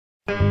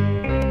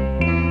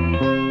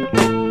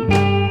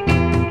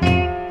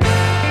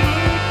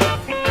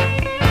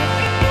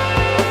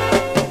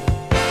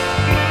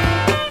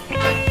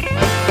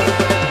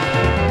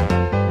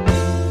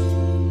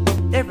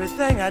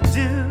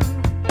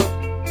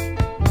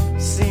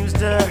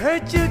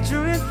hurt you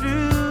through and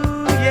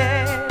through,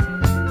 yeah.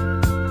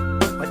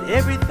 But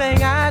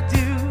everything I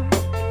do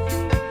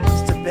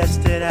is the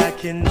best that I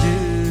can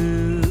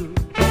do.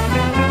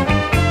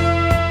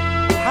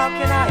 How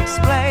can I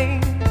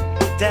explain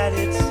that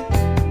it's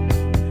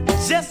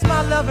just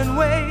my loving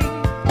way?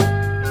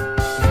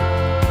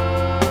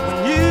 When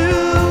you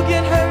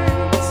get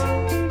hurt,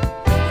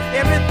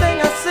 everything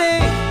I say,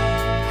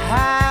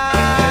 I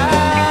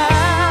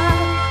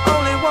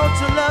only want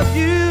to love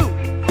you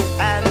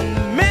and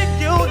make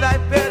your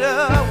life better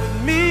with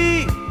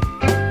me.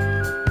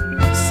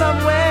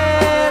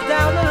 Somewhere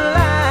down the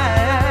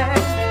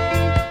line,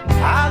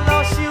 I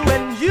lost you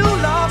and you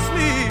lost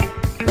me.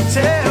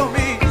 Tell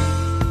me,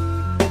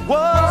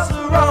 what's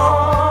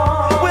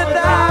wrong with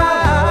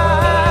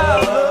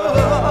our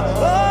love?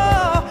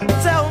 Oh,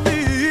 tell me,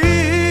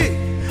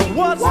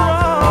 what's wrong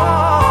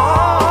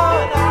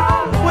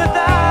with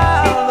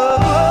our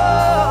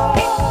love?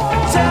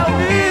 Tell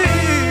me,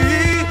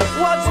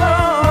 what's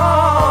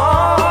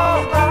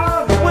wrong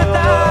with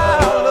our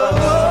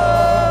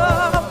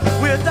love?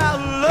 With our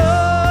love.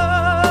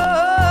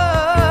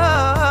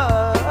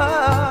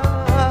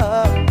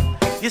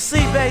 You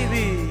see,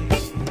 baby,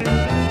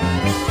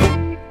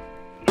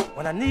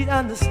 when I need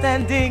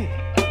understanding,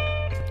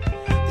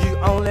 you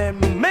only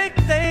make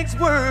things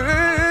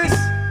worse.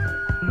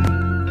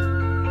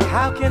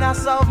 How can I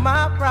solve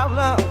my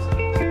problems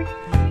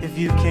if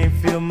you can't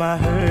feel my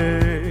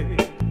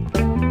hurt?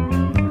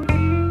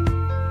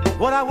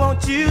 What I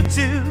want you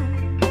to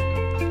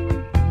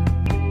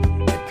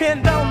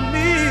depend on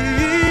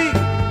me,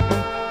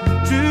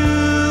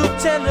 true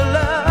tender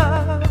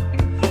love,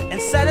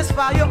 and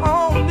satisfy your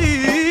own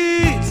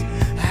needs.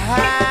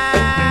 I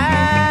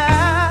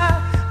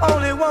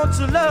only want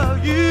to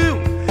love you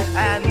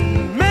and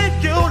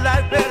make your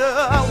life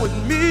better with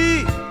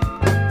me.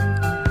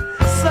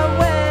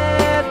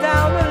 Somewhere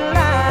down the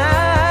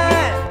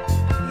line,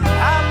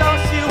 I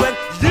lost you and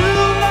you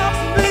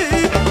lost me.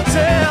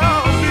 Tell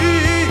me,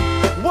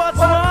 what's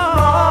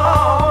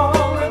wrong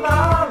with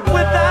our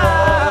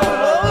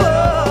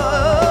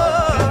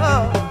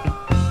love?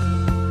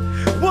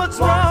 What's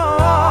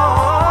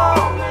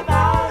wrong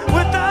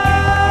with our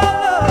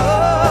love?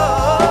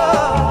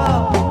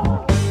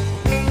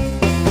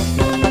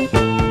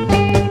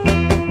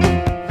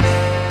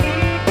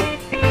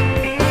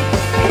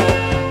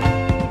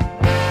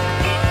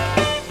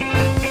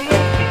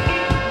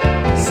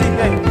 See,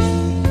 baby,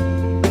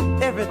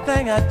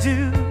 everything I do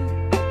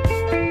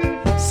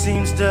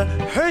seems to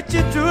hurt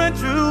you through and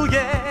through,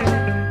 yeah.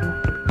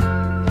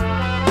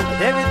 But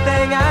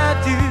everything I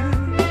do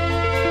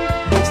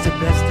is the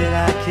best that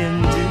I can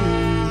do.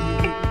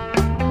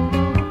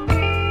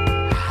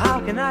 How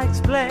can I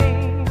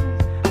explain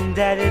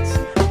that it's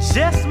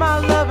just my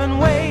loving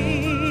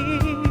way?